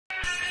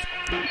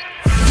What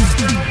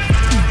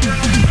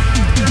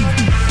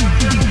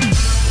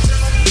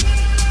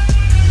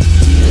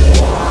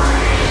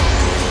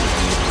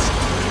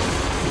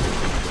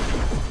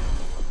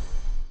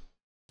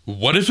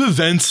if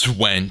events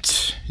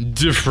went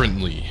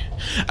differently?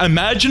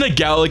 Imagine a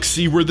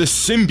galaxy where the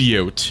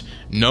symbiote,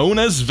 known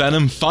as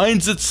Venom,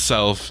 finds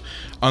itself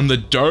on the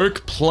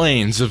dark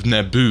plains of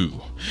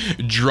Naboo,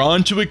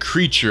 drawn to a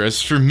creature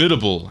as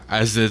formidable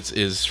as it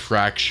is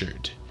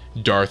fractured,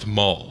 Darth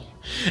Maul.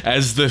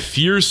 As the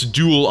fierce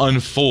duel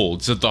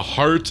unfolds at the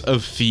heart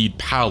of Theed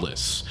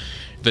Palace,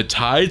 the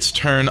tides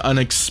turn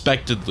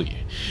unexpectedly,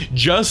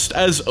 just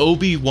as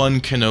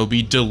Obi-Wan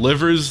Kenobi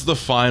delivers the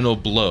final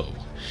blow.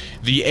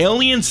 The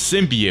alien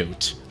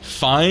symbiote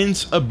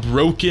finds a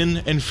broken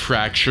and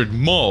fractured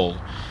Maul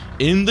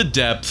in the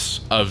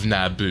depths of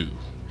Naboo.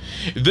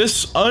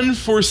 This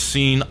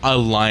unforeseen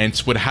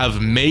alliance would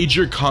have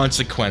major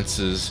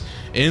consequences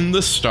in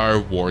the Star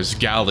Wars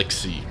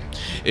galaxy.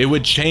 It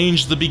would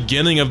change the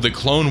beginning of the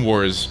Clone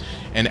Wars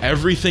and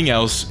everything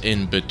else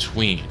in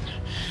between.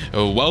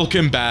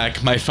 Welcome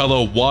back, my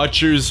fellow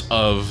watchers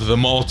of the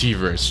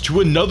multiverse, to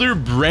another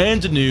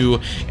brand new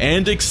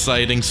and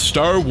exciting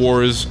Star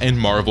Wars and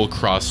Marvel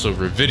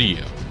crossover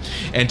video.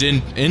 And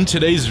in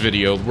today's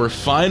video, we're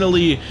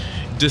finally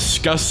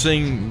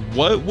discussing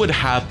what would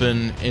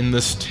happen in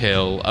this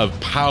tale of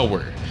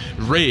power,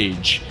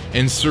 rage,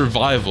 and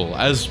survival,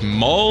 as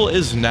Maul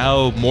is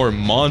now more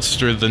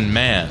monster than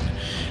man,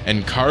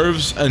 and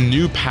carves a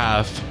new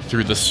path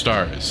through the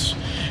stars.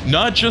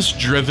 Not just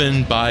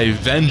driven by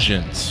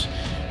vengeance,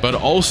 but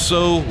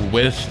also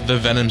with the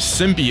Venom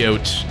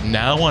symbiote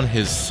now on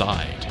his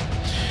side.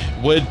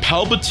 Would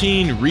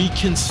Palpatine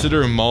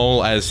reconsider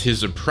Maul as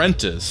his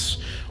apprentice,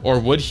 or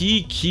would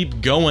he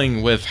keep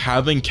going with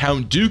having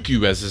Count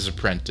Dooku as his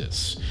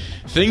apprentice?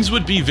 Things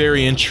would be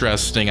very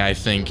interesting, I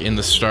think, in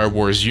the Star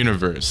Wars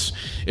universe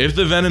if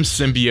the Venom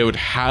symbiote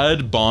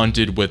had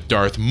bonded with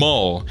Darth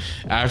Maul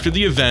after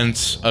the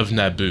events of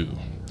Naboo.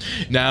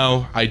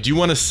 Now, I do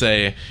want to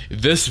say,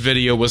 this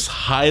video was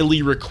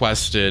highly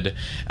requested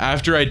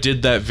after I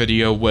did that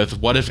video with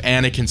what if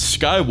Anakin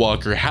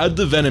Skywalker had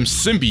the Venom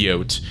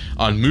symbiote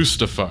on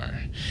Mustafar.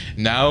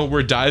 Now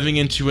we're diving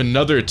into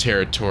another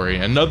territory,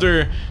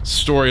 another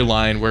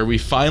storyline where we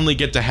finally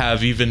get to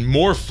have even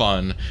more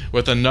fun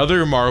with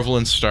another Marvel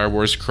and Star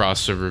Wars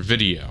crossover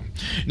video.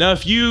 Now,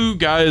 if you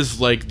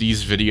guys like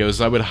these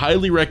videos, I would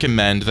highly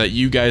recommend that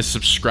you guys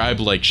subscribe,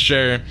 like,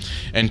 share,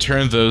 and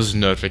turn those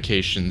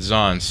notifications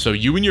on so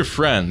you and your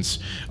friends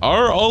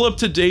are all up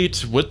to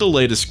date with the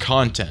latest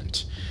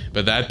content.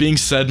 But that being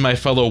said, my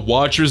fellow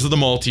watchers of the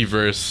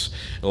multiverse,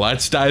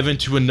 let's dive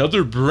into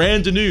another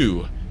brand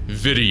new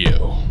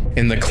video.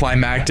 In the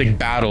climactic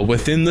battle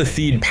within the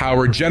Theed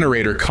Power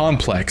Generator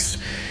Complex,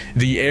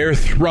 the air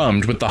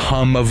thrummed with the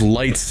hum of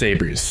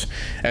lightsabers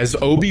as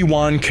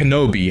Obi-Wan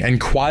Kenobi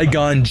and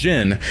Qui-Gon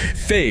Jinn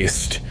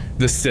faced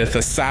the Sith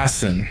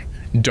assassin,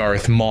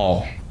 Darth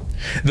Maul.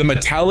 The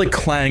metallic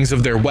clangs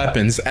of their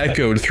weapons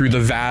echoed through the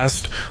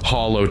vast,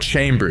 hollow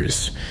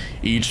chambers,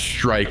 each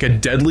strike a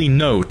deadly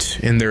note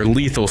in their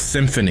lethal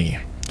symphony.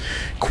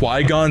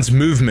 Qui-Gon's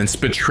movements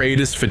betrayed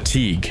his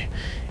fatigue,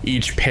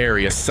 each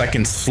parry a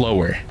second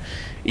slower,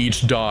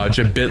 each dodge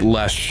a bit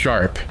less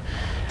sharp,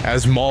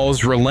 as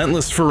Maul's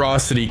relentless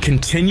ferocity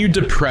continued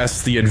to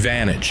press the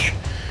advantage.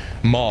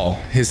 Maul,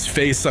 his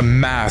face a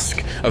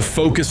mask of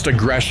focused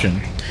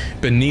aggression,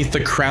 beneath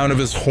the crown of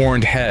his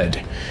horned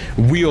head,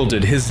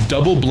 wielded his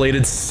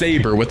double-bladed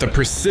saber with a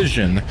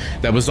precision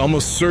that was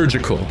almost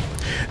surgical.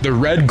 The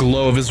red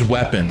glow of his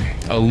weapon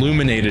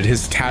illuminated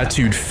his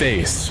tattooed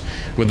face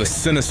with a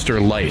sinister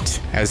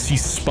light as he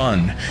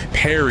spun,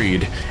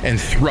 parried,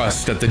 and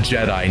thrust at the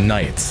Jedi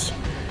Knights.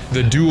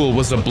 The duel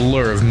was a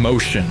blur of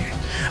motion,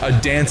 a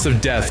dance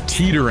of death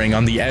teetering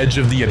on the edge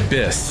of the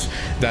abyss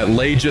that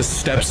lay just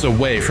steps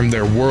away from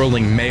their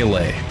whirling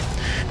melee.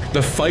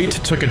 The fight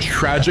took a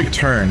tragic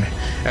turn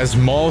as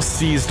Maul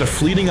seized a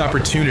fleeting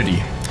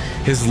opportunity,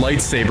 his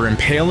lightsaber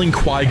impaling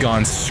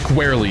Qui-Gon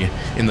squarely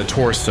in the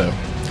torso.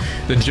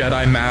 The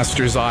Jedi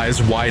Master's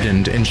eyes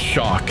widened in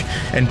shock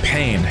and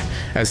pain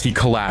as he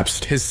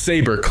collapsed, his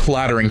saber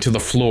clattering to the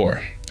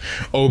floor.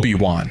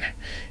 Obi-Wan,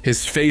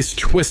 his face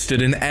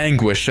twisted in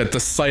anguish at the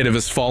sight of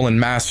his fallen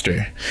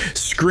master,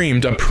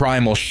 screamed a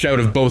primal shout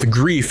of both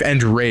grief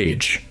and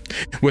rage.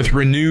 With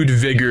renewed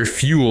vigor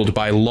fueled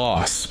by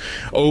loss,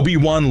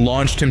 Obi-Wan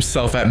launched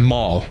himself at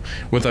Maul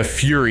with a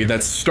fury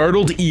that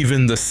startled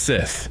even the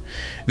Sith.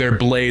 Their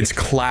blades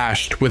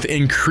clashed with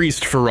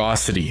increased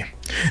ferocity,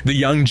 the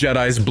young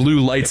Jedi's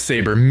blue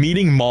lightsaber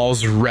meeting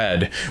Maul's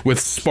red, with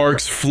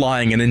sparks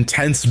flying in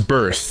intense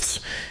bursts.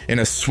 In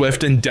a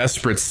swift and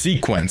desperate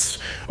sequence,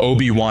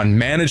 Obi-Wan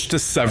managed to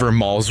sever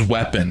Maul's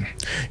weapon,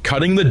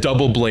 cutting the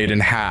double blade in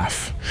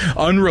half.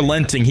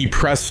 Unrelenting, he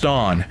pressed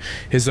on,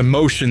 his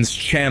emotions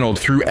channeled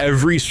through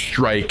every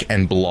strike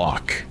and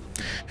block.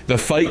 The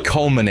fight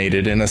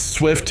culminated in a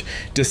swift,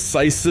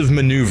 decisive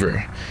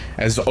maneuver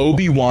as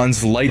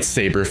Obi-Wan's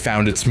lightsaber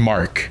found its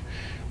mark.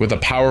 With a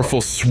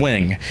powerful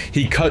swing,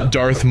 he cut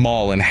Darth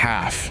Maul in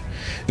half.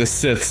 The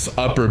Sith's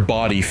upper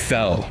body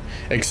fell,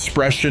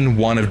 expression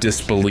one of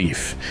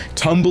disbelief,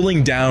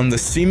 tumbling down the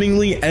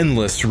seemingly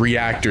endless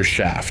reactor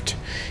shaft.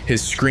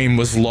 His scream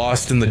was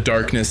lost in the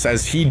darkness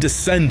as he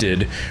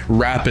descended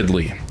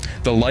rapidly,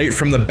 the light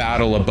from the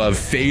battle above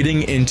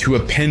fading into a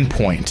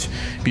pinpoint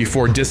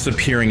before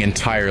disappearing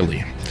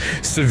entirely.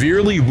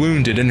 Severely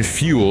wounded and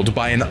fueled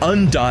by an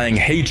undying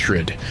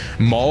hatred,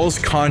 Maul's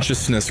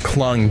consciousness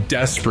clung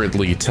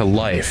desperately to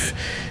life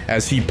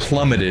as he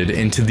plummeted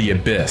into the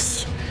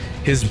abyss.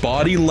 His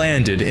body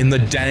landed in the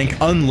dank,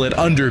 unlit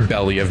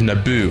underbelly of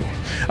Naboo,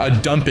 a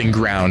dumping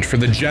ground for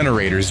the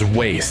generator's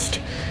waste.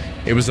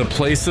 It was a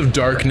place of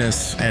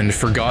darkness and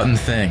forgotten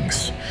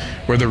things,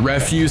 where the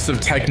refuse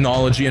of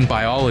technology and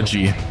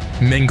biology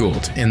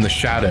mingled in the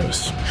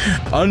shadows.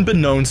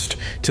 Unbeknownst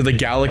to the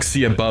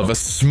galaxy above, a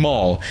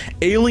small,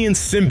 alien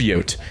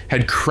symbiote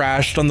had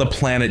crashed on the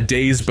planet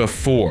days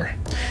before,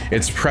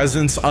 its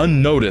presence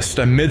unnoticed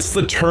amidst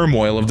the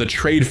turmoil of the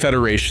Trade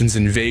Federation's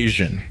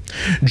invasion.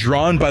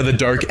 Drawn by the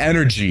dark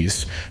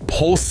energies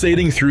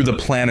pulsating through the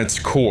planet's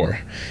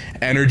core,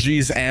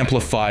 energies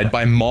amplified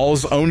by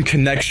Maul's own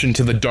connection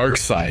to the dark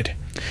side,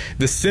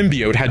 the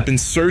symbiote had been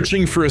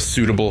searching for a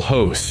suitable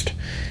host.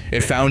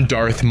 It found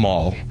Darth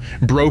Maul,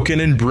 broken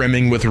and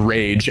brimming with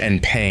rage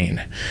and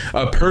pain,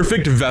 a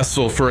perfect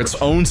vessel for its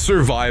own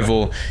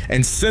survival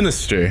and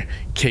sinister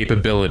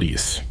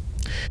capabilities.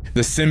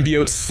 The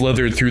symbiote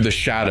slithered through the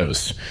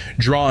shadows,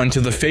 drawn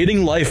to the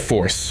fading life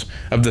force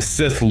of the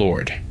Sith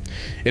Lord.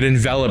 It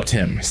enveloped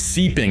him,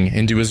 seeping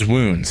into his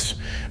wounds,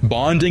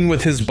 bonding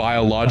with his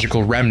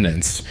biological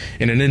remnants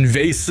in an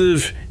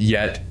invasive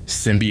yet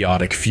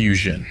symbiotic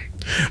fusion.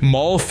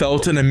 Maul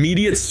felt an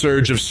immediate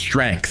surge of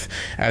strength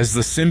as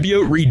the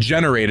symbiote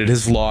regenerated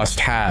his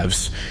lost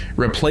halves,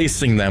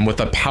 replacing them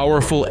with a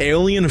powerful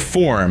alien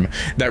form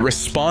that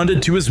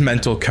responded to his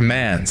mental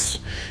commands.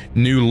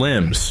 New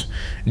limbs,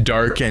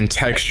 dark and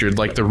textured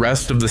like the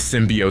rest of the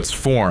symbiote's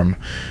form,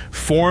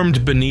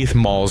 formed beneath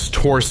Maul's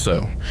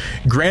torso,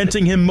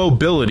 granting him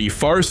mobility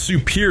far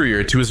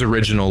superior to his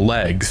original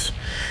legs.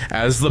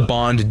 As the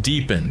bond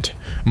deepened,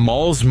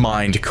 Maul's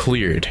mind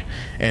cleared,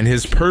 and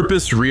his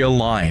purpose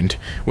realigned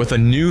with a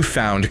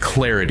newfound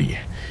clarity.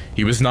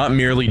 He was not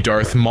merely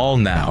Darth Maul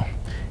now.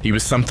 He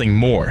was something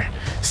more,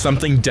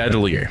 something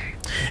deadlier.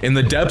 In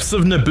the depths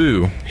of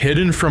Naboo,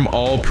 hidden from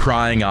all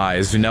prying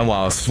eyes,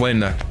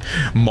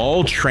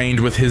 Maul trained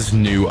with his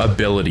new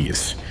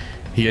abilities.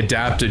 He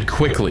adapted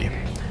quickly,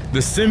 the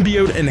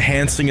symbiote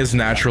enhancing his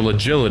natural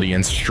agility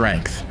and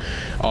strength,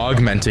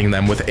 augmenting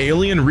them with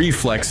alien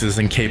reflexes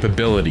and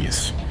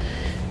capabilities.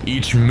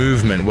 Each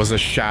movement was a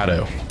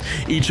shadow,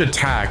 each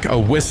attack a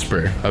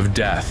whisper of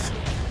death.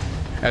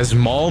 As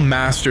Maul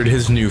mastered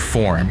his new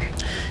form,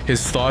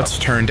 his thoughts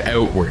turned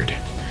outward.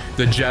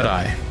 The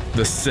Jedi,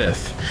 the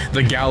Sith,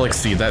 the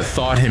galaxy that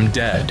thought him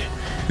dead,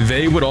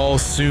 they would all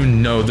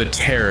soon know the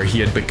terror he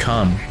had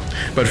become.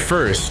 But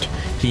first,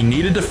 he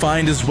needed to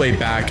find his way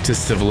back to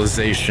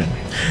civilization,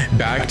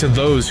 back to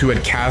those who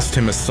had cast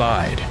him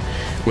aside.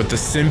 With the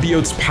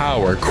symbiote's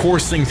power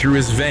coursing through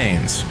his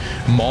veins,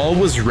 Maul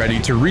was ready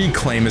to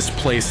reclaim his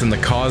place in the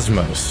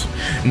cosmos,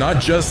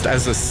 not just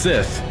as a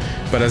Sith,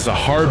 but as a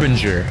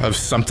harbinger of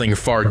something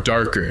far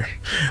darker.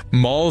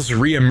 Maul's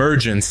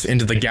re-emergence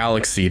into the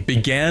galaxy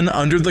began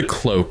under the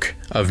cloak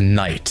of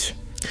night.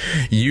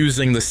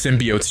 Using the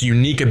symbiote's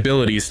unique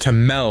abilities to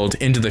meld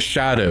into the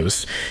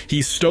shadows,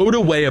 he stowed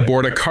away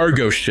aboard a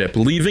cargo ship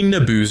leaving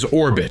Naboo's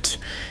orbit.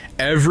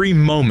 Every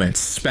moment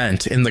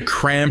spent in the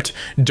cramped,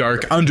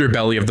 dark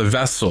underbelly of the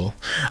vessel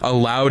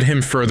allowed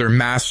him further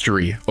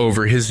mastery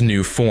over his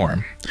new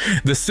form.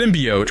 The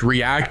symbiote,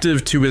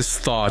 reactive to his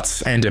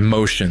thoughts and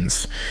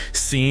emotions,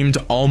 seemed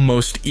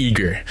almost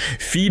eager,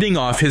 feeding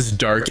off his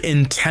dark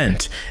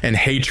intent and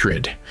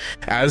hatred.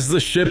 As the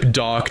ship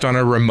docked on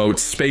a remote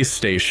space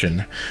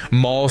station,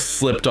 Maul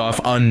slipped off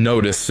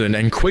unnoticed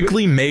and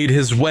quickly made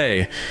his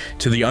way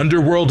to the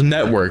underworld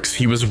networks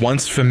he was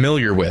once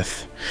familiar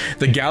with.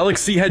 The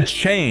galaxy had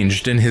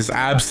changed in his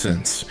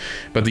absence,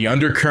 but the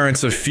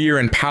undercurrents of fear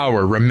and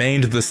power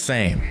remained the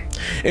same.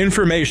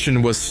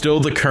 Information was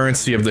still the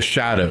currency of the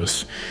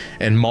shadows,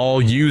 and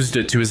Maul used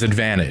it to his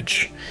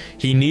advantage.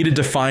 He needed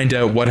to find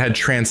out what had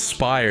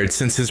transpired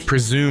since his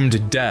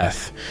presumed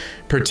death.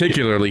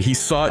 Particularly, he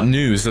sought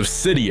news of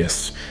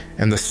Sidious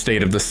and the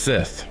state of the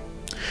Sith.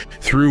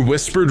 Through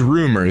whispered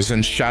rumors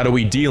and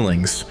shadowy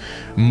dealings,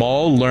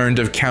 Maul learned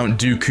of Count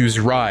Dooku's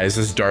rise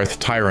as Darth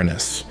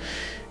Tyrannus.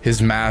 His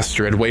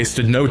master had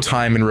wasted no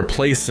time in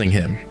replacing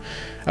him,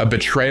 a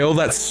betrayal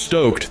that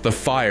stoked the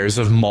fires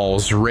of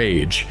Maul's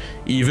rage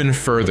even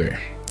further.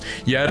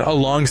 Yet,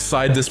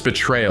 alongside this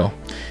betrayal,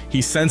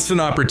 he sensed an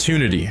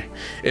opportunity.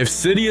 If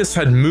Sidious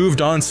had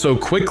moved on so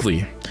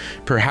quickly,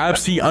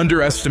 perhaps he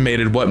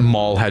underestimated what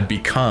Maul had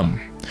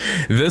become.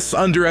 This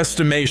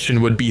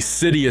underestimation would be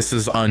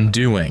Sidious's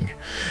undoing.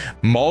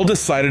 Maul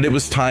decided it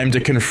was time to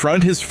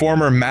confront his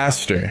former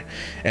master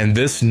and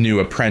this new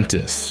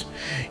apprentice.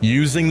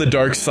 Using the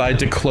dark side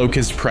to cloak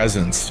his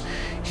presence,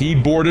 he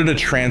boarded a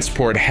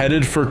transport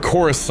headed for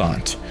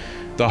Coruscant,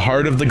 the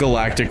heart of the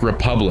Galactic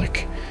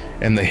Republic,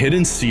 and the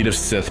hidden seat of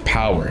Sith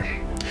power.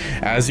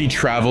 As he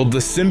traveled, the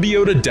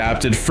symbiote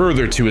adapted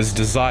further to his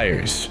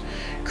desires,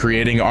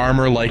 creating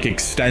armor-like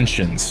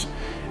extensions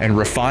and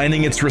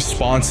refining its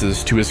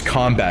responses to his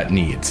combat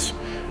needs.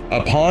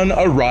 Upon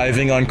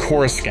arriving on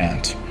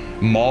Coruscant,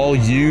 Maul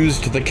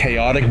used the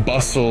chaotic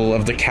bustle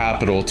of the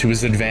capital to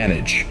his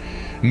advantage,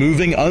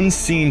 moving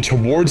unseen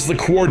towards the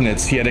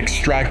coordinates he had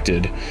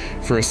extracted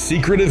for a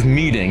secretive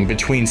meeting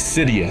between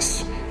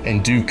Sidious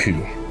and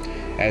Dooku.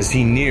 As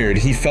he neared,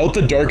 he felt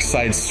the dark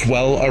side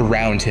swell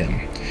around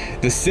him,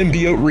 the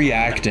symbiote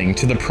reacting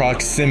to the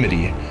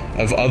proximity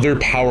of other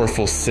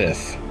powerful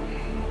Sith.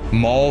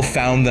 Maul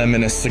found them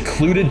in a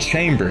secluded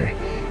chamber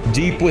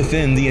deep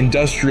within the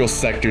industrial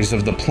sectors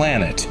of the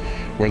planet,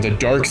 where the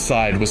dark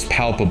side was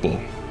palpable.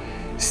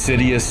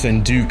 Sidious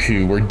and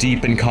Dooku were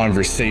deep in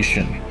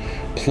conversation,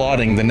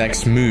 plotting the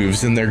next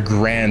moves in their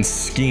grand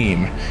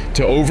scheme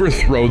to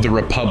overthrow the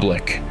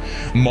Republic.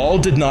 Maul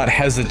did not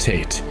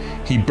hesitate.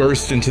 He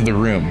burst into the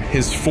room,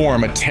 his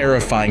form a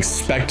terrifying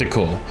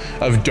spectacle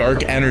of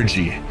dark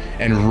energy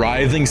and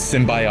writhing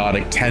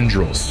symbiotic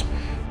tendrils.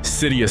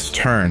 Sidious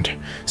turned,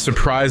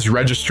 surprise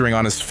registering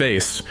on his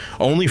face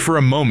only for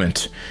a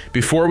moment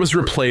before it was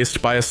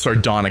replaced by a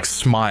sardonic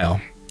smile.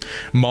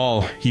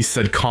 "Maul," he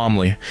said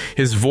calmly,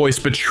 his voice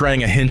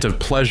betraying a hint of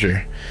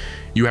pleasure,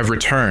 "you have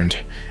returned,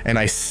 and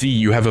I see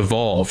you have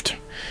evolved."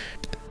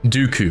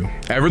 Dooku,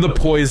 ever the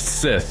poised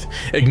Sith,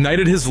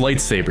 ignited his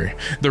lightsaber,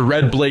 the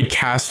red blade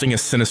casting a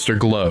sinister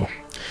glow.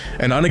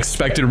 "An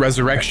unexpected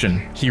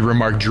resurrection," he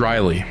remarked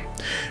dryly.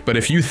 "But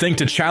if you think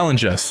to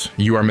challenge us,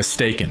 you are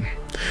mistaken."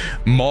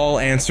 Maul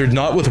answered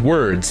not with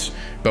words,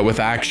 but with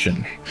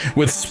action.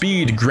 With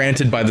speed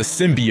granted by the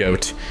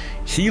symbiote,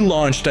 he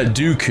launched at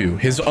Dooku,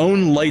 his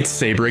own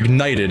lightsaber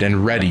ignited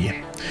and ready.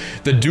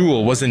 The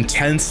duel was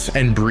intense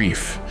and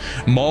brief.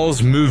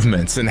 Maul's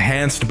movements,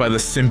 enhanced by the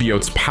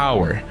symbiote's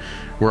power,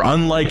 were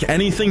unlike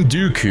anything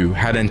Dooku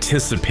had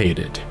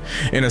anticipated.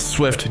 In a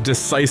swift,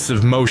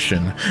 decisive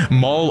motion,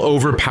 Maul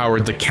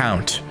overpowered the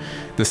Count,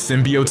 the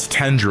symbiote's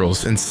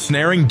tendrils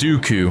ensnaring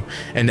Dooku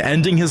and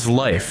ending his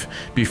life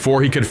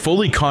before he could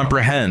fully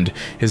comprehend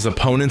his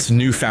opponent's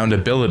newfound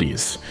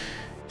abilities.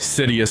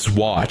 Sidious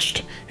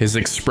watched, his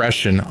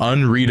expression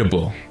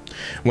unreadable.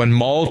 When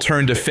Maul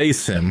turned to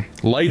face him,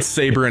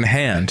 lightsaber in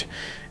hand,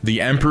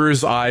 the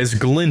Emperor's eyes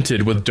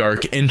glinted with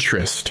dark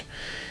interest.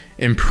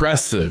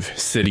 "Impressive,"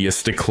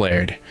 Sidious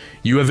declared.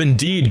 "You have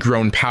indeed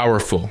grown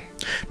powerful.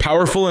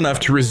 Powerful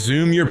enough to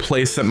resume your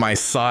place at my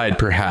side,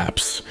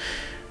 perhaps."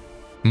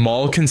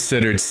 Maul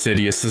considered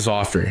Sidious's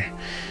offer,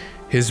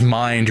 his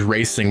mind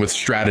racing with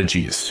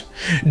strategies.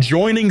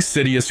 Joining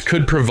Sidious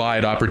could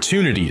provide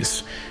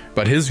opportunities,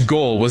 but his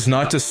goal was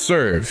not to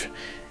serve,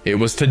 it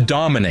was to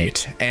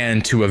dominate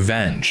and to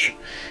avenge.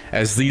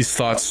 As these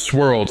thoughts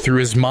swirled through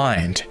his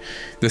mind,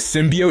 the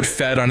symbiote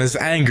fed on his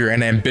anger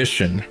and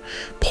ambition,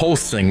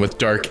 pulsing with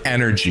dark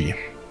energy.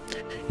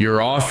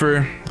 "Your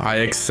offer, I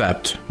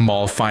accept,"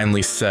 Maul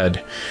finally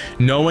said,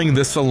 knowing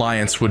this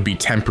alliance would be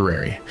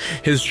temporary.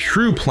 His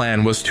true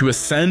plan was to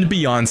ascend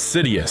beyond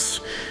Sidious,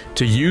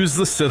 to use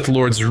the Sith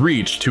Lord's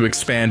reach to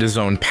expand his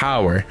own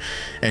power,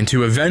 and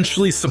to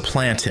eventually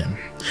supplant him.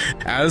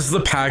 As the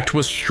pact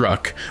was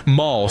struck,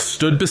 Maul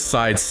stood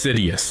beside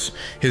Sidious,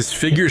 his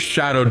figure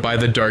shadowed by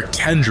the dark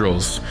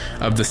tendrils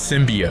of the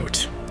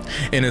symbiote.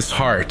 In his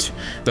heart,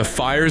 the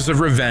fires of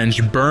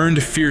revenge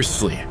burned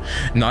fiercely,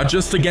 not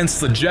just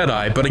against the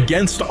Jedi, but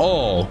against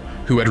all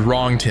who had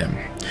wronged him.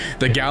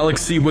 The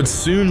galaxy would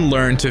soon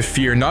learn to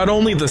fear not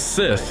only the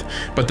Sith,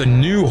 but the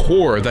new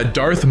horror that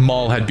Darth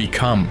Maul had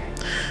become.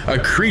 A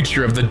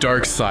creature of the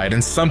dark side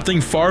and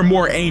something far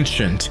more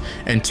ancient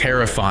and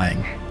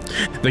terrifying.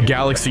 The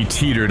galaxy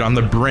teetered on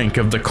the brink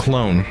of the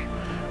clone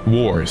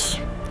wars.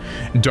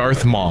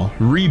 Darth Maul,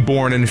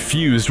 reborn and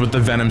fused with the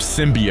Venom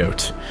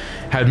symbiote,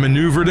 had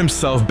maneuvered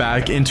himself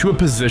back into a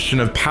position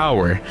of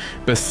power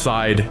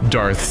beside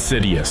Darth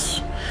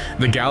Sidious.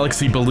 The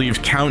galaxy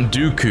believed Count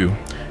Dooku,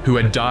 who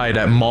had died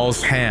at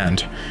Maul's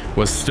hand,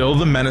 was still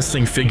the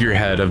menacing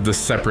figurehead of the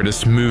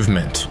separatist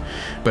movement.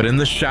 But in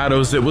the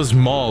shadows, it was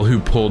Maul who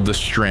pulled the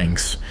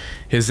strings,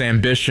 his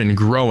ambition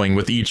growing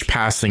with each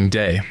passing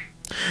day.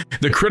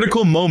 The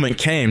critical moment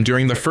came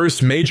during the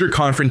first major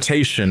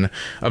confrontation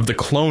of the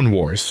Clone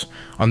Wars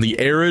on the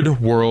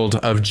arid world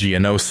of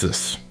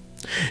Geonosis.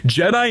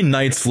 Jedi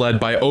Knights led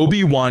by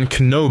Obi-Wan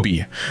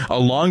Kenobi,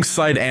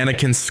 alongside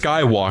Anakin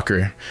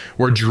Skywalker,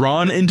 were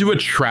drawn into a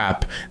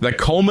trap that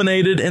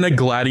culminated in a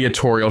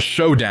gladiatorial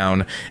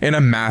showdown in a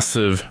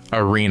massive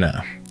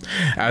arena.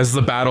 As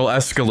the battle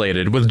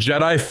escalated, with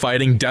Jedi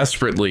fighting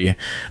desperately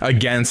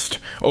against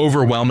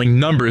overwhelming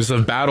numbers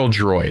of battle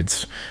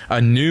droids,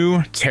 a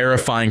new,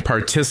 terrifying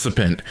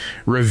participant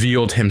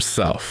revealed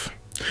himself.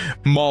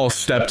 Maul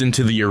stepped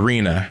into the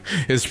arena,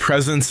 his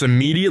presence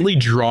immediately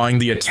drawing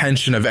the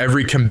attention of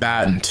every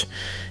combatant.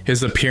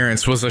 His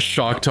appearance was a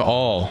shock to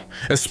all,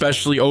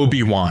 especially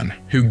Obi-Wan,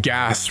 who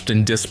gasped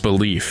in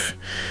disbelief.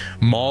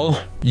 "Maul,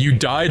 you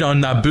died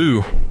on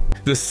Naboo,"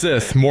 The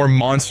Sith, more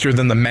monster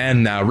than the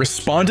man now,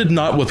 responded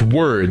not with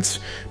words,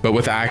 but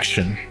with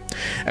action.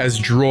 As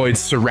droids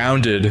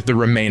surrounded the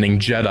remaining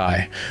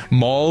Jedi,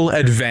 Maul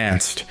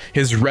advanced,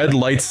 his red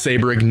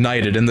lightsaber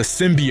ignited and the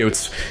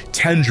symbiote's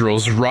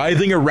tendrils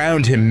writhing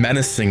around him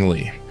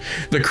menacingly.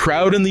 The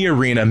crowd in the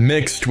arena,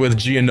 mixed with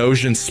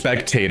Geonosian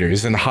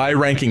spectators and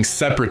high-ranking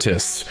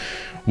separatists,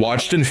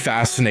 watched in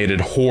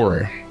fascinated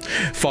horror.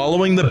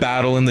 Following the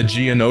battle in the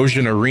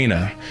Geonosian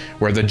arena,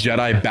 where the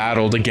Jedi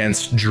battled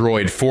against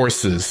droid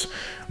forces,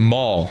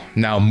 Maul,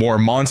 now more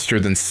monster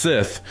than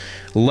Sith,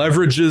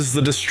 leverages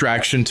the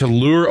distraction to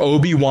lure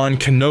Obi-Wan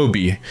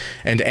Kenobi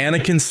and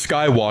Anakin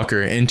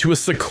Skywalker into a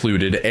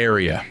secluded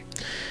area.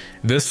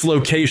 This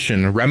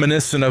location,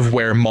 reminiscent of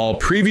where Maul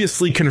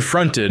previously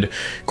confronted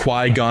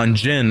Qui-Gon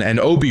Jinn and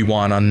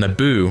Obi-Wan on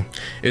Naboo,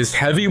 is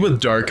heavy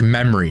with dark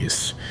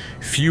memories,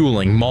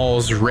 fueling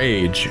Maul's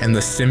rage and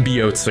the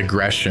symbiote's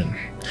aggression.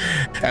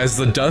 As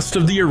the dust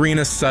of the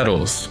arena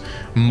settles,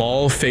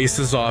 Maul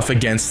faces off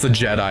against the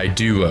Jedi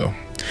duo.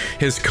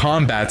 His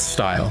combat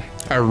style,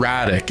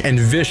 erratic and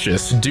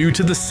vicious due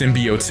to the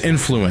symbiote's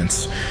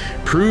influence,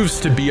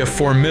 proves to be a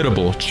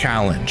formidable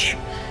challenge.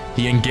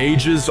 He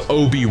engages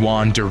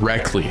Obi-Wan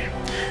directly,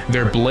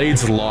 their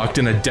blades locked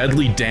in a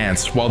deadly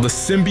dance while the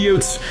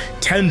symbiote's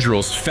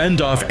tendrils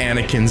fend off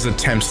Anakin's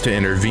attempts to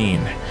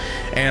intervene.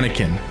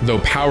 Anakin, though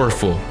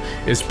powerful,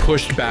 is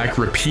pushed back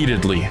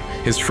repeatedly,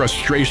 his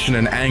frustration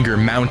and anger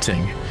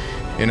mounting.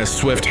 In a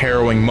swift,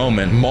 harrowing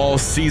moment, Maul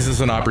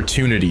seizes an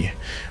opportunity.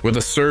 With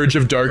a surge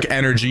of dark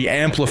energy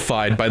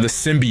amplified by the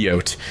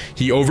symbiote,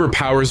 he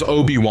overpowers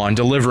Obi-Wan,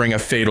 delivering a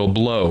fatal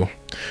blow.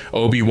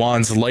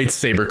 Obi-Wan's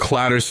lightsaber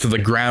clatters to the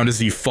ground as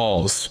he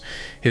falls,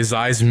 his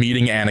eyes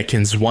meeting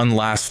Anakin's one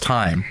last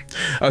time,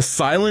 a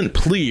silent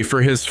plea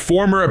for his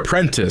former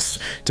apprentice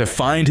to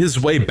find his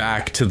way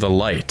back to the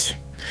light.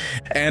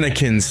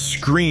 Anakin's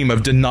scream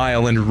of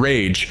denial and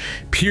rage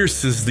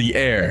pierces the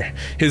air,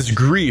 his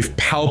grief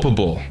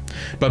palpable.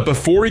 But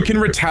before he can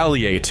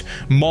retaliate,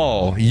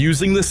 Maul,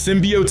 using the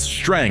symbiote's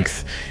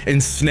strength,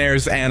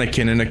 ensnares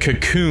Anakin in a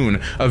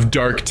cocoon of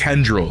dark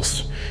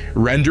tendrils,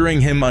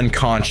 rendering him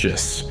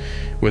unconscious.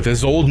 With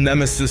his old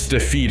nemesis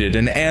defeated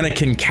and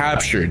Anakin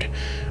captured,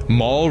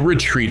 Maul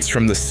retreats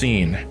from the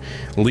scene,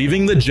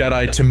 leaving the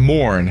Jedi to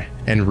mourn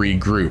and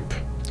regroup.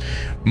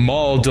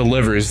 Maul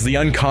delivers the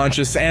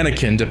unconscious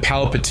Anakin to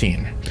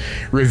Palpatine,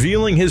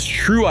 revealing his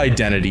true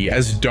identity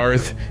as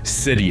Darth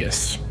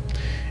Sidious.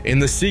 In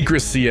the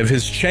secrecy of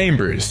his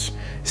chambers,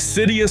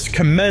 Sidious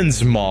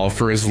commends Maul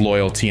for his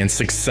loyalty and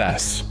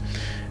success.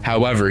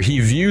 However, he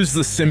views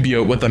the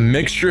symbiote with a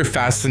mixture of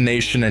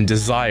fascination and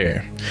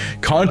desire,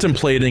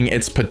 contemplating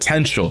its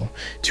potential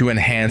to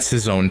enhance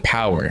his own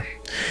power.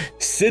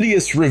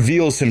 Sidious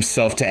reveals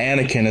himself to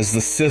Anakin as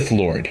the Sith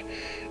Lord,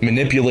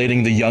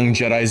 manipulating the young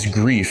Jedi's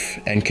grief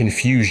and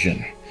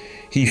confusion.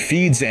 He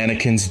feeds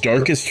Anakin's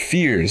darkest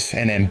fears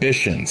and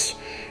ambitions,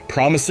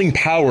 promising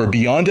power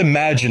beyond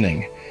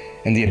imagining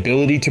and the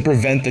ability to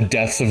prevent the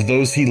deaths of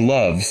those he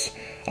loves,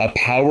 a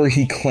power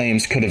he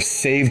claims could have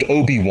saved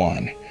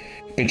Obi-Wan.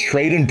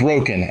 Betrayed and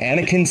broken,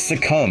 Anakin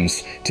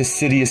succumbs to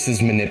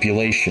Sidious's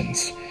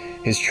manipulations.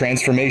 His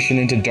transformation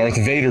into Darth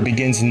Vader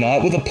begins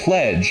not with a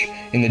pledge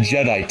in the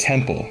Jedi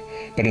Temple,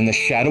 but in the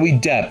shadowy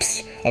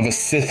depths of a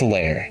Sith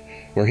lair,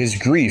 where his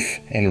grief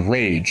and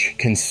rage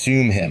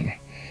consume him.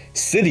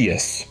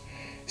 Sidious,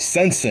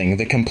 sensing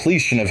the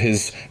completion of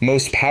his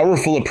most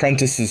powerful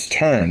apprentice's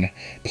turn,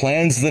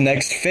 plans the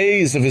next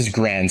phase of his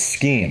grand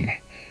scheme.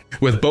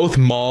 With both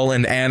Maul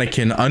and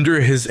Anakin under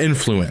his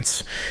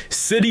influence,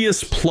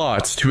 Sidious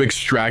plots to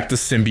extract the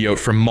symbiote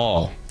from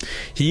Maul.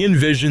 He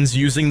envisions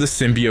using the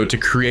symbiote to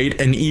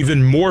create an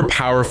even more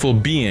powerful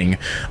being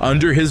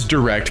under his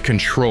direct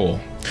control.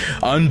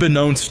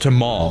 Unbeknownst to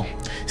Maul,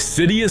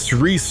 Sidious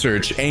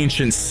researched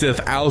ancient Sith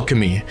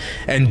alchemy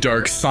and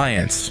dark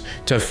science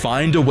to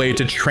find a way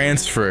to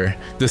transfer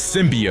the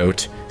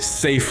symbiote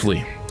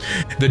safely.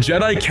 The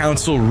Jedi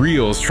Council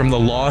reels from the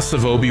loss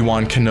of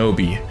Obi-Wan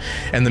Kenobi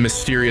and the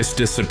mysterious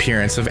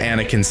disappearance of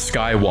Anakin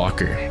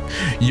Skywalker.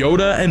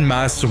 Yoda and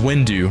Mace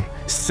Windu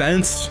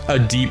sense a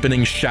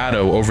deepening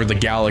shadow over the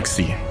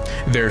galaxy,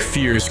 their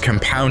fears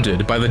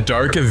compounded by the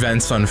dark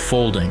events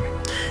unfolding.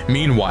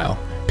 Meanwhile,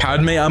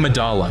 Padme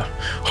Amidala,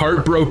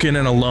 heartbroken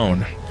and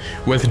alone,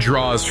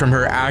 withdraws from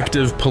her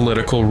active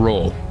political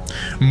role,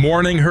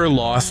 mourning her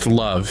lost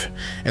love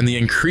and the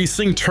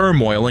increasing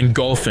turmoil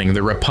engulfing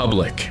the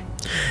Republic.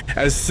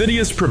 As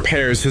Sidious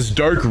prepares his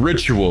dark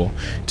ritual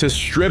to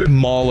strip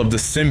Maul of the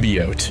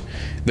symbiote,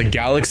 the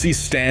galaxy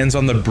stands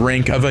on the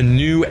brink of a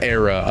new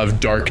era of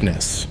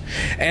darkness.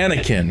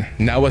 Anakin,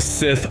 now a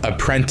Sith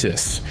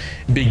apprentice,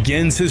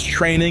 begins his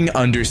training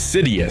under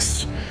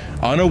Sidious,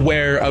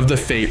 unaware of the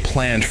fate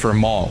planned for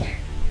Maul.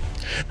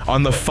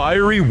 On the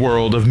fiery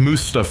world of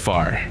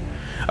Mustafar,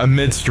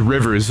 amidst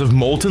rivers of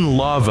molten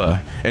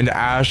lava and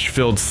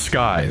ash-filled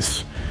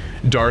skies,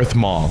 Darth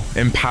Maul,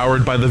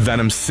 empowered by the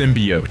Venom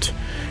symbiote,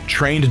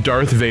 trained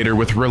Darth Vader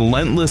with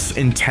relentless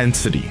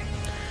intensity.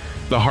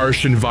 The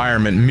harsh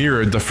environment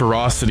mirrored the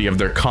ferocity of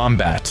their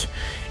combat,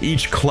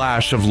 each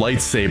clash of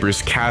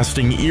lightsabers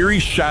casting eerie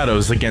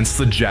shadows against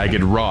the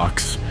jagged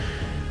rocks.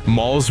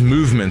 Maul's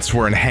movements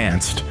were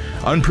enhanced,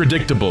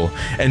 unpredictable,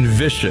 and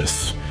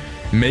vicious,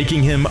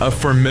 making him a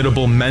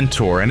formidable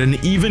mentor and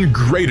an even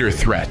greater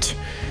threat.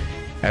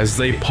 As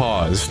they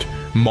paused,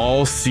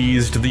 Maul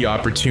seized the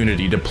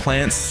opportunity to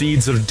plant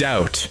seeds of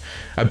doubt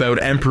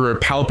about Emperor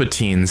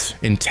Palpatine's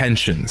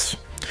intentions.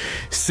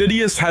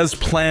 "Sidious has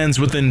plans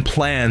within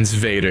plans,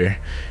 Vader.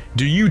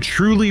 Do you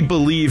truly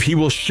believe he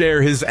will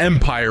share his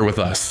empire with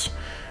us?"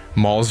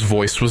 Maul's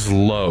voice was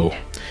low,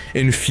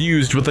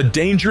 infused with a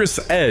dangerous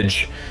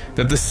edge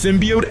that the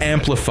symbiote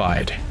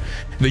amplified.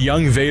 The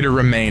young Vader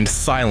remained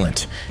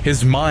silent,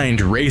 his mind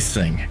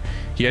racing.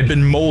 He had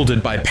been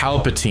molded by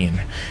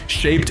Palpatine,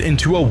 shaped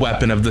into a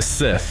weapon of the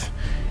Sith.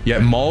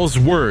 Yet Maul's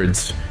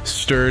words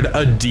stirred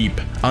a deep,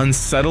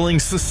 unsettling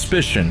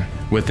suspicion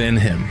within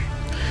him.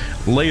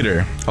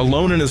 Later,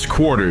 alone in his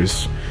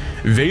quarters,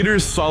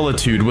 Vader's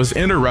solitude was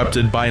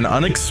interrupted by an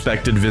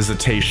unexpected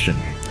visitation.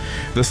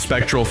 The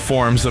spectral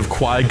forms of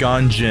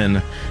Qui-Gon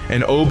Jinn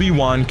and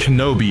Obi-Wan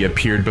Kenobi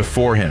appeared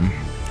before him.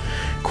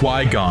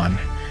 Qui-Gon,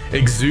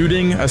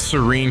 exuding a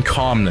serene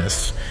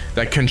calmness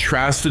that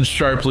contrasted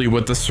sharply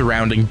with the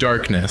surrounding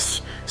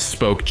darkness,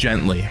 spoke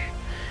gently.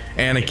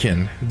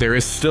 "Anakin, there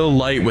is still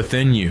light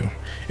within you.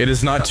 It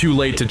is not too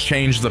late to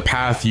change the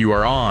path you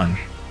are on."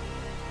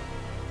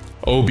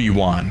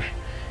 Obi-Wan,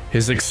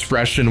 his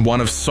expression one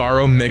of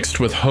sorrow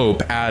mixed with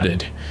hope,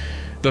 added,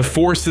 "The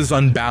Force is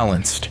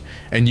unbalanced,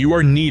 and you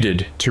are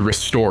needed to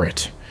restore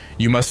it.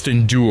 You must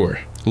endure,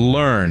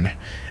 learn,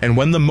 and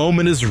when the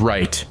moment is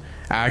right,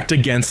 act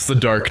against the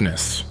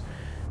darkness."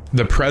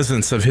 The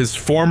presence of his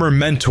former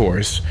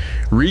mentors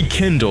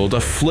rekindled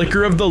a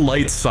flicker of the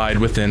light side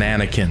within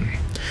Anakin.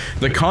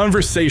 The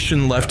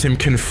conversation left him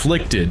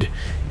conflicted,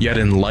 yet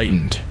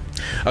enlightened,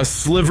 a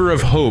sliver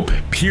of hope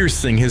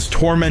piercing his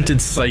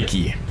tormented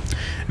psyche.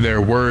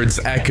 Their words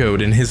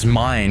echoed in his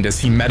mind as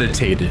he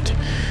meditated,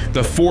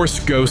 the Force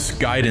Ghost's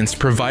guidance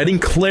providing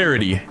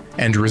clarity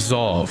and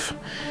resolve.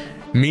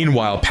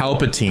 Meanwhile,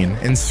 Palpatine,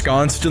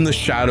 ensconced in the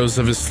shadows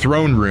of his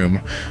throne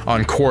room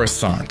on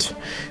Coruscant,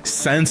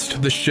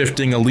 sensed the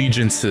shifting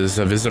allegiances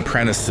of his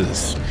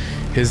apprentices.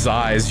 His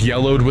eyes,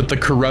 yellowed with the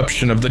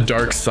corruption of the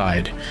dark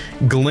side,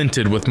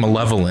 glinted with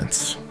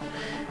malevolence.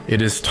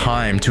 "It is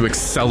time to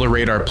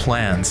accelerate our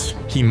plans,"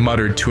 he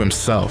muttered to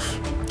himself.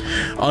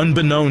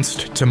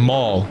 Unbeknownst to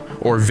Maul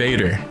or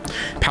Vader,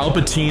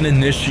 Palpatine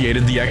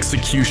initiated the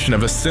execution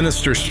of a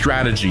sinister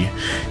strategy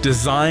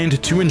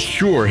designed to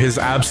ensure his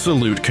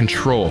absolute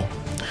control.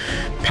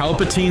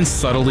 Palpatine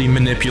subtly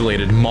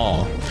manipulated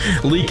Maul,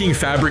 leaking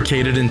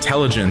fabricated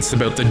intelligence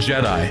about the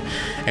Jedi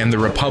and the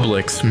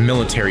Republic's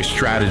military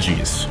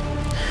strategies.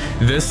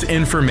 This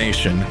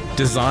information,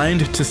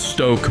 designed to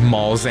stoke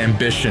Maul's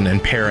ambition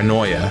and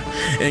paranoia,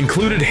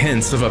 included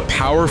hints of a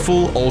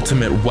powerful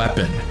ultimate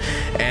weapon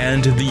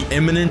and the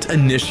imminent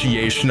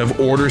initiation of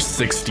Order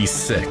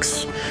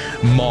 66.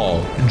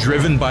 Maul,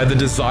 driven by the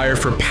desire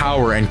for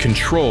power and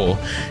control,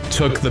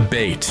 took the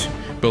bait,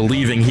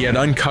 believing he had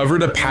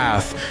uncovered a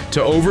path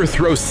to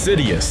overthrow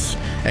Sidious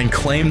and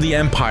claim the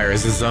Empire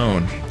as his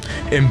own.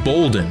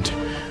 Emboldened,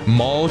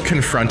 Maul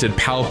confronted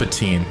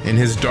Palpatine in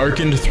his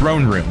darkened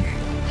throne room.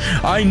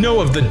 "I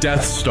know of the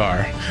Death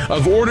Star,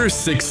 of Order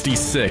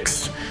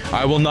 66.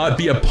 I will not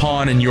be a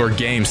pawn in your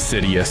game,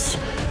 Sidious,"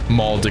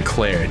 Maul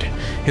declared,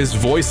 his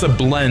voice a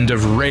blend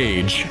of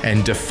rage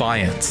and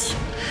defiance.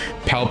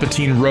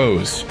 Palpatine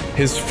rose,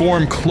 his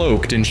form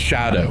cloaked in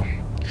shadow.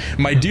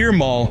 "My dear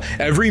Maul,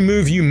 every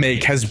move you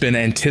make has been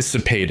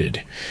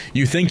anticipated.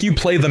 You think you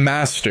play the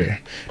master,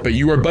 but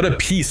you are but a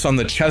piece on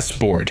the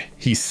chessboard,"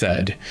 he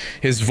said,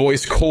 his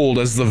voice cold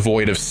as the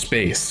void of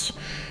space.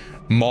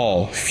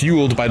 Maul,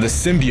 fueled by the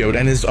symbiote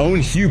and his own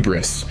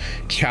hubris,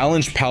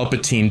 challenged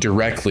Palpatine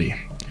directly.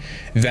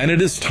 "Then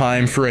it is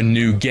time for a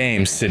new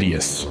game,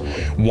 Sidious,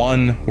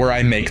 one where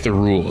I make the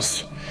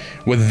rules."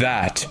 With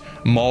that,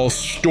 Maul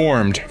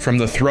stormed from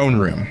the throne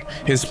room,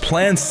 his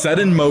plan set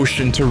in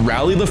motion to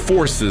rally the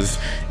forces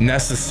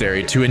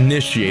necessary to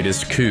initiate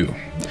his coup.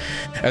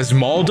 As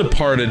Maul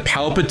departed,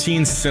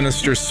 Palpatine's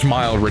sinister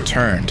smile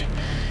returned.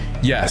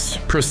 "Yes,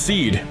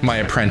 proceed, my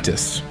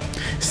apprentice.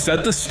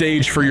 Set the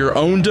stage for your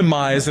own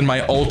demise and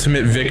my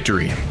ultimate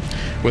victory."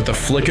 With a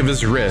flick of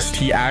his wrist,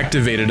 he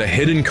activated a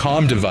hidden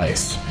comm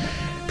device.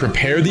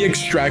 "Prepare the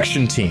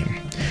extraction team.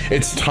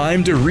 It's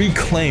time to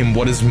reclaim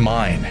what is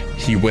mine,"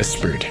 he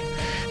whispered.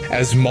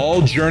 As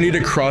Maul journeyed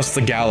across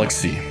the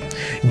galaxy,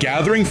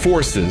 gathering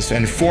forces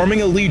and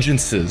forming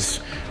allegiances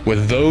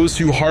with those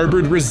who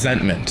harbored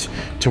resentment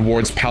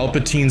towards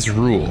Palpatine's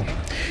rule,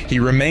 he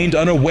remained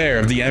unaware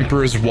of the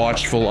Emperor's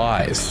watchful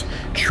eyes,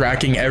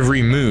 tracking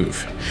every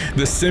move.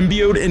 The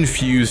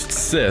symbiote-infused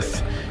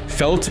Sith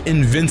felt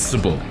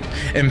invincible,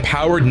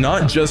 empowered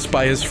not just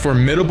by his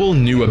formidable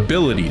new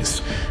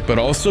abilities, but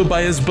also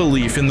by his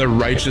belief in the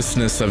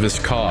righteousness of his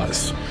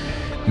cause.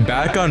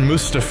 Back on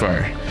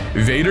Mustafar,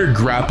 Vader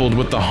grappled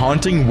with the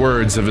haunting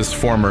words of his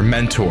former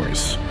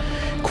mentors.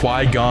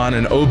 Qui-Gon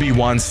and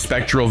Obi-Wan's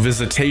spectral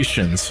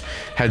visitations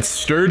had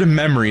stirred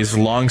memories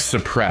long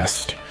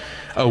suppressed,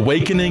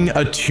 awakening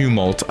a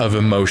tumult of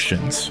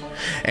emotions.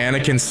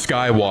 Anakin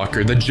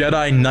Skywalker, the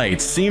Jedi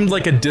Knight, seemed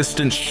like a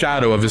distant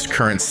shadow of his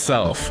current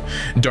self.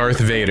 Darth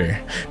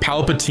Vader,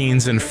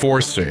 Palpatine's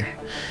enforcer.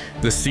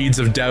 The seeds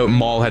of doubt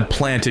Maul had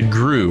planted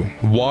grew,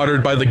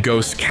 watered by the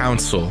Ghost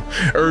Council,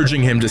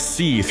 urging him to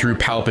see through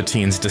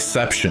Palpatine's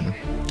deception.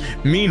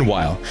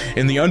 Meanwhile,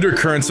 in the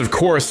undercurrents of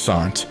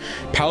Coruscant,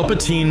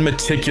 Palpatine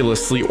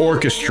meticulously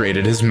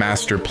orchestrated his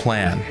master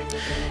plan.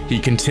 He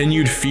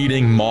continued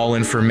feeding Maul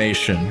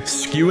information,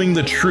 skewing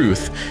the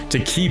truth to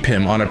keep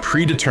him on a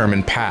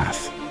predetermined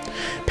path.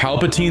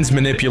 Palpatine's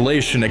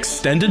manipulation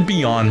extended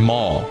beyond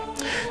Maul,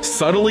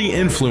 subtly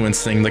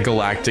influencing the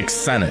Galactic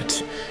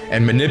Senate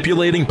and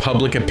manipulating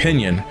public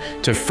opinion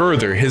to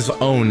further his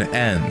own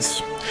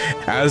ends.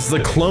 As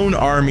the clone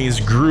armies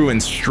grew in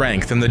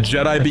strength and the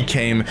Jedi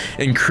became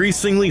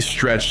increasingly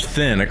stretched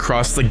thin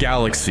across the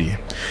galaxy,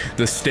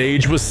 the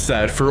stage was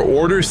set for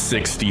Order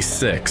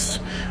 66.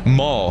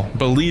 Maul,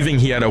 believing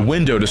he had a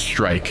window to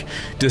strike,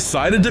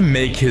 decided to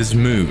make his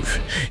move.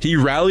 He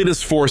rallied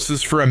his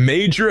forces for a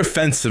major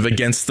offensive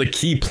against the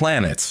key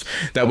planets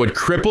that would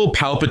cripple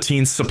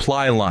Palpatine's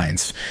supply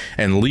lines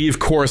and leave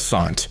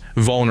Coruscant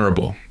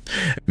vulnerable.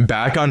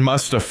 Back on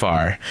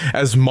Mustafar,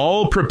 as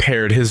Maul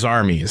prepared his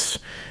armies,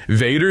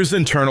 Vader's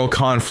internal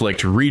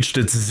conflict reached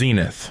its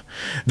zenith.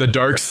 The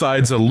dark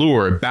side's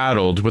allure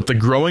battled with the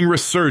growing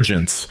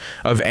resurgence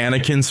of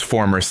Anakin's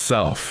former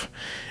self.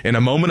 In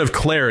a moment of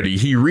clarity,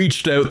 he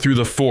reached out through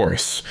the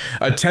Force,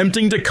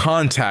 attempting to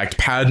contact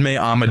Padme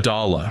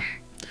Amidala.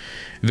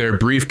 Their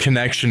brief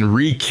connection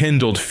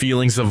rekindled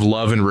feelings of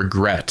love and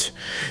regret,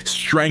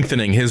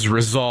 strengthening his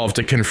resolve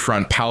to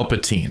confront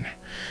Palpatine.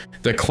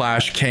 The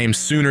clash came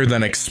sooner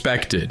than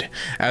expected.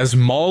 As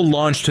Maul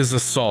launched his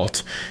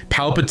assault,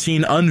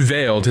 Palpatine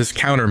unveiled his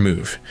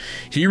countermove.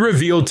 He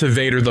revealed to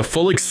Vader the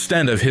full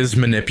extent of his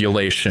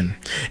manipulation,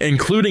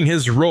 including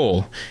his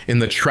role in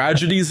the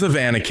tragedies of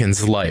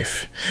Anakin's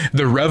life.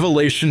 The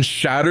revelation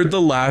shattered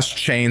the last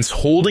chains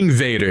holding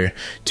Vader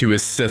to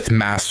his Sith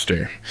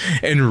master.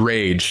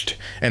 Enraged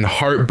and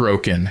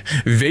heartbroken,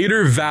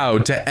 Vader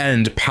vowed to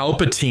end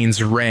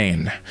Palpatine's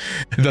reign.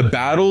 The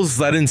battles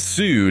that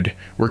ensued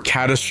were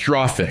catastrophic.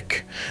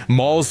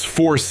 Maul's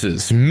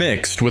forces,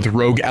 mixed with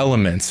rogue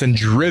elements and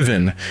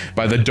driven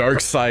by the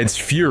dark side's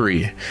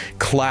fury,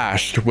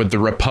 clashed with the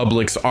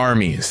Republic's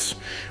armies,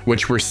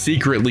 which were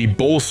secretly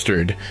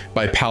bolstered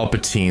by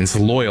Palpatine's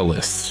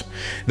loyalists.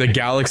 The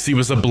galaxy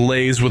was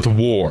ablaze with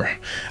war,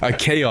 a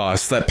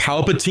chaos that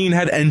Palpatine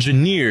had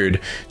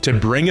engineered to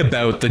bring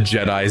about the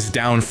Jedi's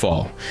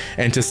downfall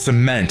and to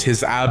cement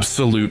his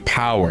absolute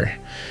power.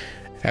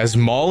 As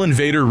Maul and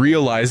Vader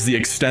realized the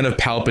extent of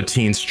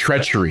Palpatine's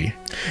treachery,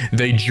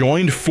 they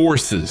joined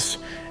forces,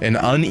 an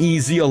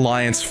uneasy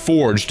alliance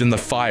forged in the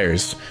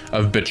fires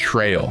of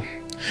betrayal.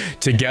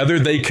 Together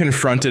they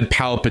confronted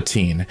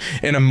Palpatine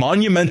in a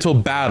monumental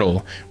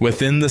battle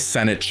within the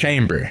Senate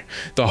chamber,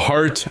 the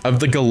heart of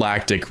the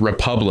Galactic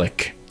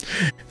Republic.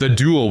 The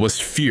duel was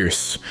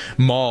fierce,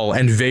 Maul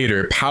and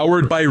Vader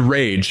powered by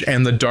rage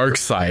and the dark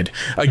side,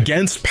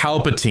 against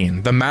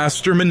Palpatine, the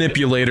master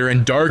manipulator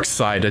and dark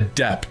side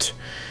adept.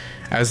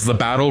 As the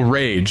battle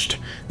raged,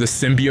 the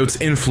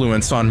symbiote's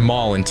influence on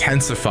Maul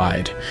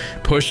intensified,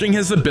 pushing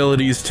his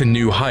abilities to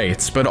new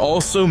heights, but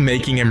also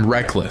making him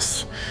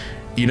reckless.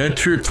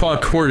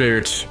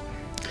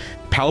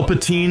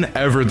 Palpatine,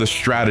 ever the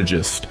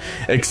strategist,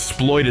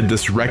 exploited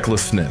this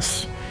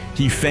recklessness.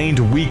 He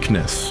feigned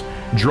weakness,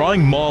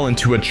 drawing Maul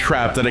into a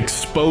trap that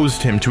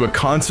exposed him to a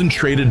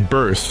concentrated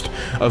burst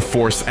of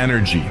Force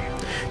energy,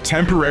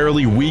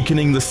 temporarily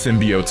weakening the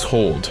symbiote's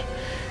hold.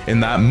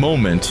 In that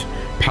moment,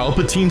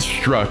 Palpatine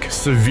struck,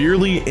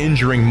 severely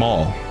injuring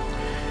Maul.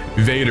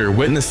 Vader,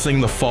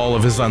 witnessing the fall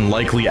of his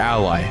unlikely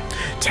ally,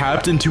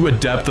 tapped into a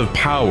depth of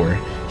power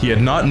he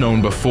had not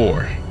known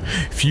before,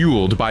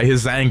 fueled by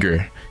his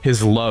anger,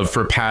 his love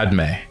for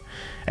Padme,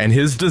 and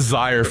his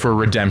desire for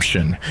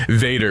redemption.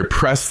 Vader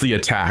pressed the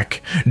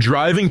attack,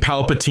 driving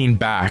Palpatine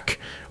back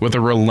with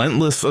a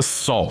relentless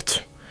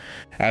assault.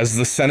 As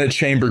the Senate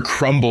chamber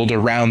crumbled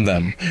around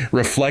them,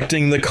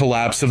 reflecting the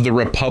collapse of the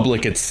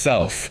Republic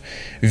itself,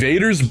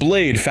 Vader's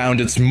blade found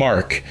its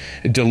mark,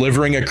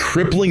 delivering a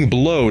crippling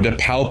blow to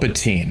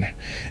Palpatine.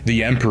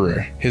 The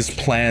Emperor, his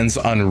plans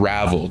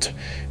unraveled,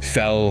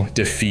 fell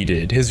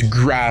defeated, his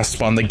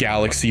grasp on the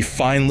galaxy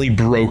finally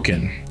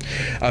broken.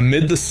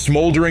 Amid the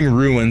smoldering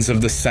ruins of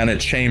the Senate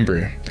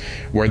chamber,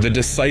 where the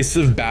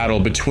decisive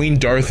battle between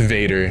Darth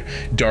Vader,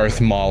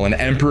 Darth Maul, and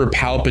Emperor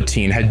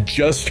Palpatine had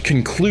just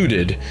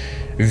concluded,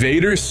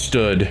 Vader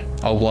stood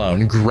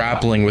alone,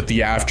 grappling with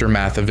the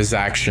aftermath of his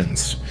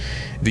actions.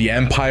 The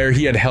empire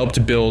he had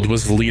helped build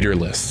was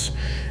leaderless,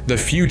 the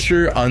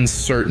future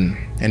uncertain,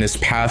 and his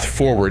path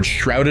forward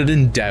shrouded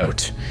in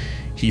doubt.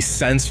 He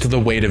sensed the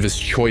weight of his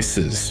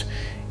choices,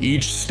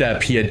 each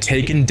step he had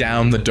taken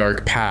down the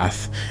dark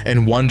path,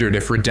 and wondered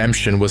if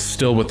redemption was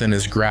still within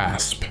his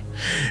grasp.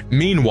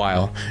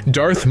 Meanwhile,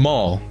 Darth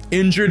Maul,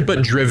 injured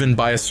but driven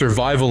by a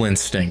survival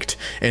instinct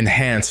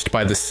enhanced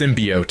by the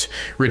symbiote,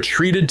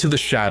 retreated to the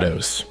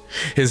shadows.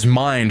 His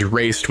mind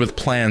raced with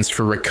plans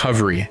for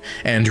recovery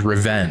and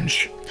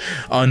revenge.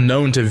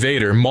 Unknown to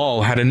Vader,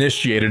 Maul had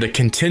initiated a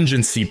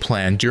contingency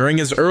plan during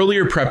his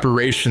earlier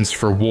preparations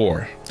for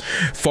war.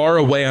 Far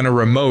away on a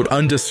remote,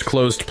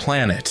 undisclosed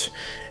planet,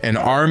 an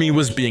army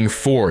was being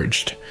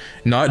forged,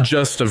 not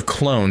just of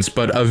clones,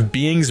 but of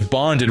beings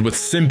bonded with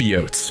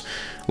symbiotes,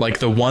 like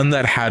the one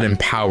that had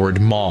empowered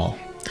Maul.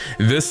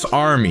 This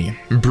army,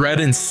 bred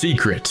in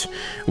secret,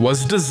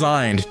 was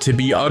designed to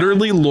be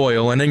utterly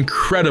loyal and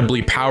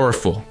incredibly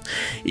powerful,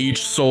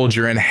 each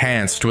soldier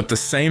enhanced with the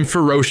same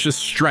ferocious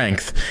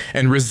strength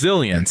and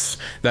resilience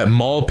that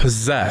Maul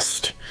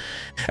possessed.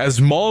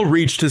 As Maul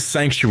reached his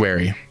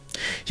sanctuary,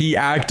 he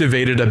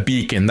activated a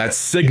beacon that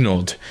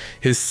signaled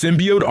his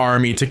symbiote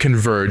army to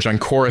converge on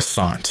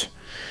Coruscant.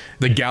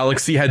 The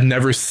galaxy had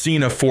never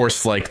seen a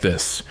force like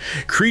this.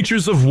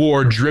 Creatures of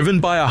war driven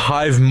by a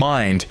hive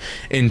mind,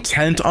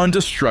 intent on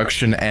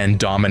destruction and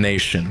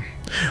domination.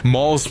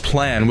 Maul's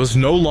plan was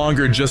no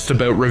longer just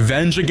about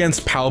revenge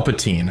against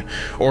Palpatine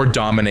or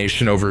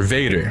domination over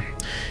Vader.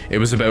 It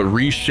was about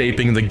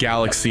reshaping the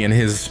galaxy in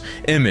his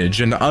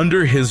image and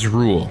under his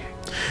rule.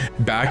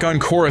 Back on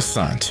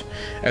Coruscant,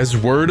 as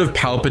word of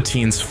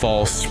Palpatine's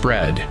fall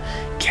spread,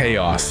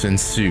 chaos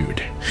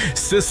ensued.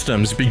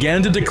 Systems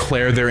began to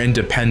declare their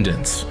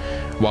independence,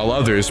 while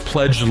others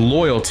pledged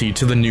loyalty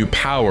to the new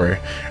power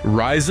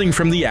rising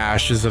from the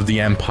ashes of the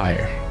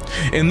Empire.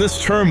 In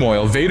this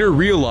turmoil, Vader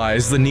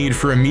realized the need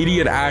for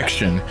immediate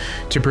action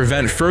to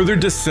prevent further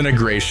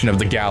disintegration of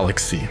the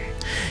galaxy.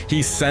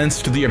 He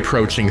sensed the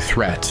approaching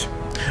threat,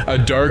 a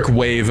dark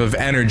wave of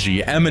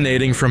energy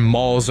emanating from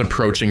Maul's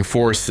approaching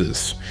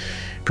forces.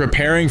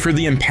 Preparing for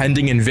the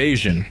impending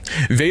invasion,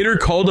 Vader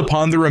called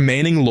upon the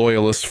remaining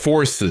Loyalist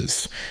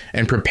forces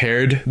and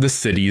prepared the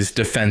city's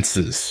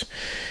defenses.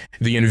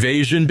 The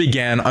invasion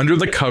began under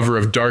the cover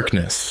of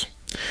darkness.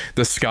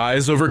 The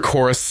skies over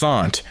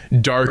Coruscant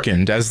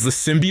darkened as the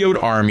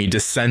symbiote army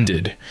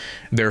descended,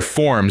 their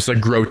forms a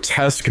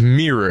grotesque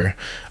mirror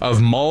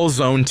of Maul's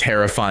own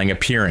terrifying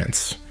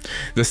appearance.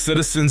 The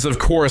citizens of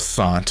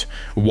Coruscant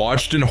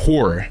watched in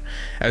horror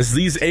as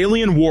these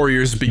alien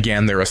warriors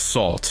began their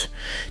assault,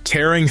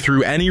 tearing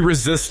through any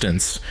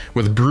resistance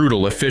with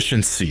brutal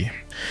efficiency.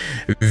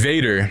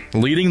 Vader,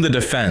 leading the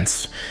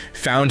defense,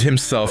 found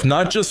himself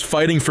not just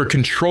fighting for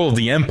control of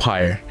the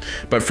Empire,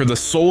 but for the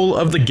soul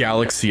of the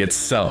galaxy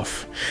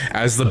itself.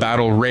 As the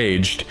battle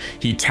raged,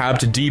 he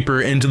tapped deeper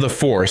into the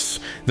Force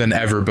than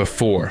ever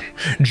before,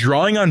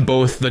 drawing on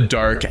both the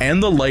dark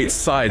and the light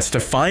sides to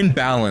find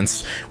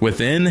balance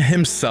within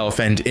himself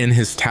and in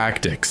his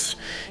tactics.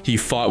 He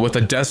fought with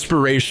a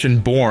desperation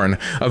born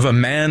of a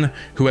man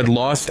who had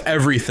lost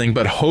everything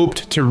but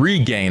hoped to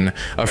regain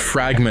a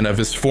fragment of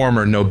his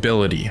former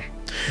nobility.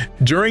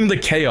 During the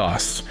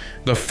chaos,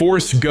 the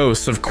Force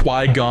ghosts of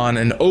Qui-Gon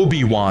and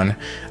Obi-Wan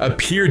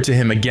appeared to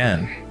him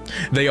again.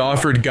 They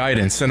offered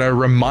guidance and a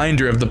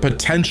reminder of the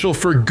potential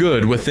for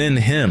good within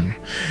him.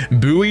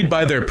 Buoyed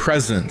by their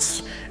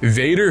presence,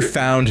 Vader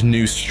found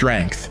new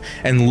strength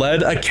and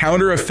led a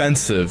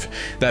counter-offensive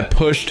that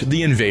pushed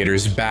the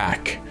invaders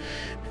back.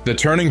 The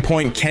turning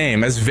point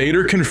came as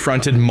Vader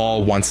confronted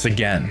Maul once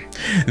again,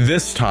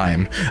 this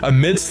time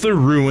amidst the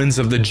ruins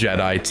of the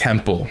Jedi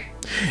Temple.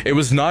 It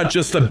was not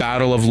just a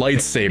battle of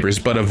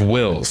lightsabers but of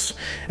wills,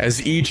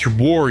 as each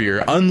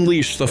warrior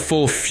unleashed the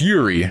full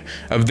fury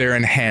of their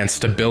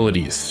enhanced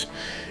abilities.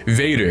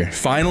 Vader,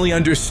 finally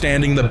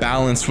understanding the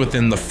balance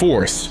within the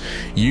Force,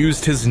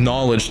 used his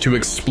knowledge to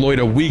exploit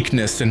a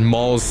weakness in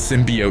Maul's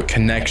symbiote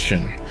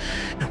connection.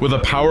 With a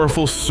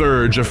powerful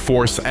surge of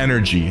Force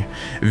energy,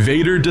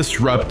 Vader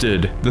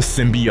disrupted the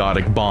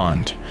symbiotic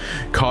bond,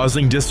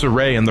 causing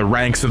disarray in the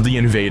ranks of the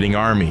invading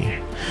army.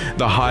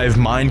 The hive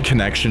mind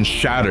connection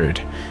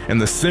shattered,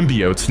 and the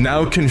symbiotes,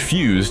 now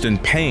confused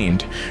and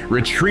pained,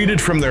 retreated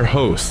from their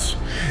hosts.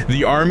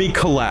 The army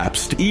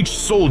collapsed, each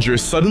soldier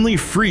suddenly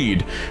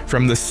freed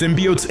from the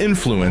symbiote's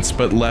influence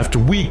but left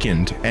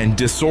weakened and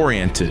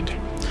disoriented.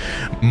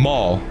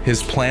 Maul,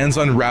 his plans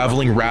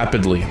unraveling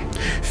rapidly,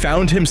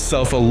 found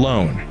himself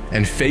alone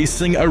and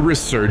facing a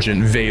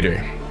resurgent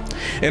Vader.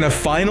 In a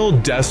final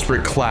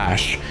desperate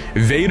clash,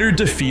 Vader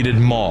defeated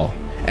Maul,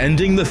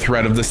 ending the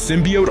threat of the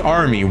symbiote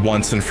army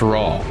once and for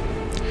all.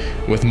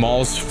 With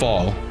Maul's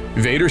fall,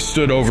 Vader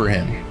stood over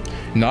him,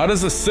 not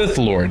as a Sith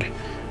Lord,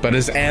 but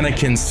as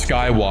Anakin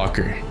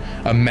Skywalker,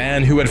 a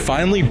man who had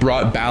finally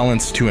brought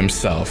balance to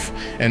himself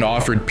and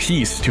offered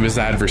peace to his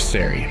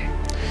adversary.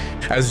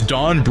 As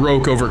dawn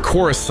broke over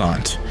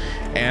Coruscant,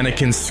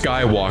 Anakin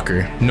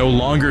Skywalker, no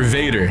longer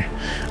Vader,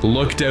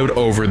 looked out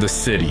over the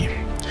city.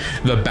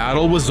 The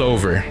battle was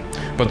over,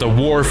 but the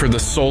war for the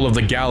soul of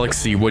the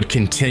galaxy would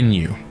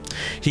continue.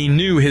 He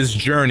knew his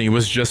journey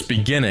was just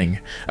beginning,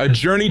 a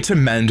journey to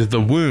mend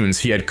the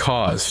wounds he had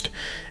caused,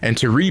 and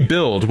to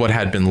rebuild what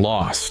had been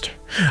lost.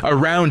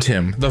 Around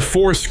him, the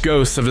Force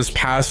ghosts of his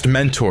past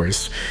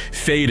mentors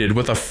faded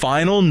with a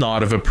final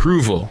nod of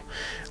approval,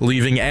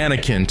 leaving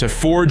Anakin to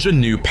forge a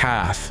new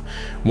path,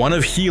 one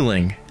of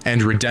healing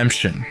and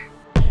redemption.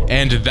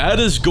 And that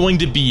is going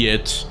to be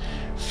it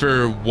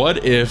for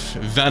what if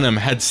Venom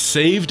had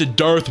saved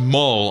Darth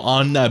Maul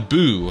on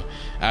Naboo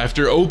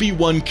after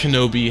Obi-Wan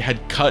Kenobi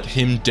had cut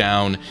him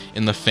down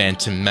in the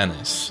Phantom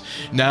Menace.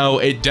 Now,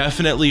 it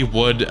definitely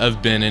would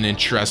have been an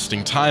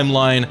interesting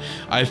timeline.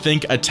 I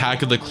think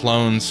Attack of the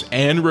Clones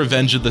and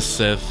Revenge of the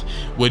Sith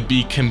would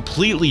be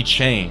completely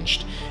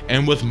changed,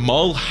 and with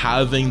Maul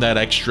having that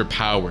extra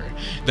power,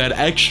 that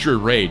extra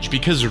rage,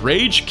 because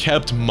rage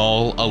kept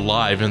Maul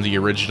alive in the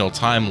original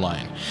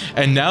timeline.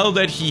 And now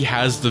that he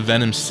has the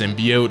Venom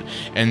symbiote,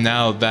 and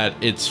now that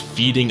it's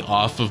feeding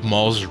off of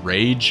Maul's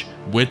rage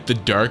with the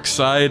dark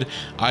side,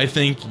 I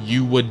think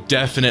you would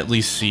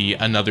definitely see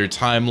another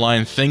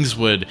timeline. Things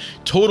would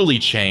totally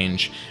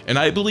change, and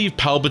I believe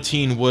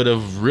Palpatine would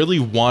have really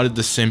wanted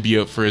the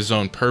symbiote for his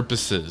own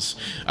purposes.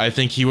 I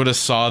think he would have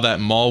saw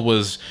that Maul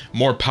was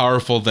more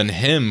powerful than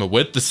him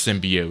with the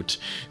symbiote,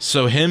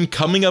 so him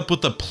coming up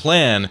with a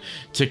plan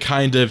to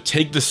kind of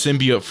take the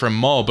symbiote from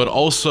Maul, but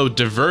also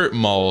divert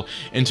Maul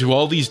into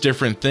all these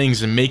different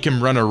things and make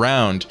him run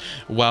around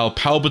while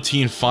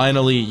Palpatine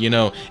finally, you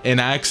know,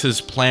 enacts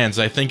his plans.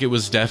 I think it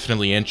was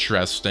definitely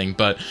interesting,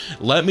 but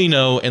let me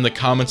know in the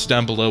comments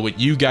down below what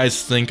you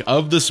guys think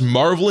of this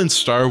Marvel and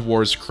Star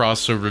Wars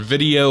crossover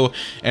video,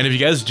 and if you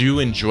guys do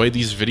enjoy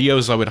these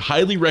videos, I would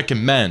highly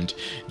recommend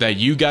that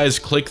you guys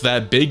click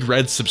that big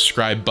red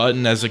subscribe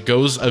button, as it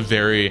goes a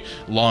very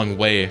long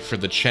way for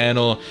the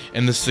channel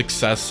and the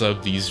success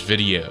of these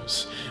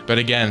videos. But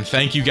again,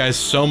 thank you guys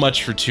so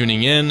much for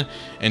tuning in,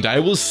 and I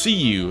will see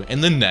you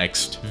in the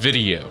next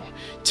video.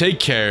 Take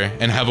care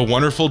and have a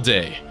wonderful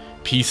day.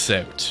 Peace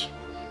out.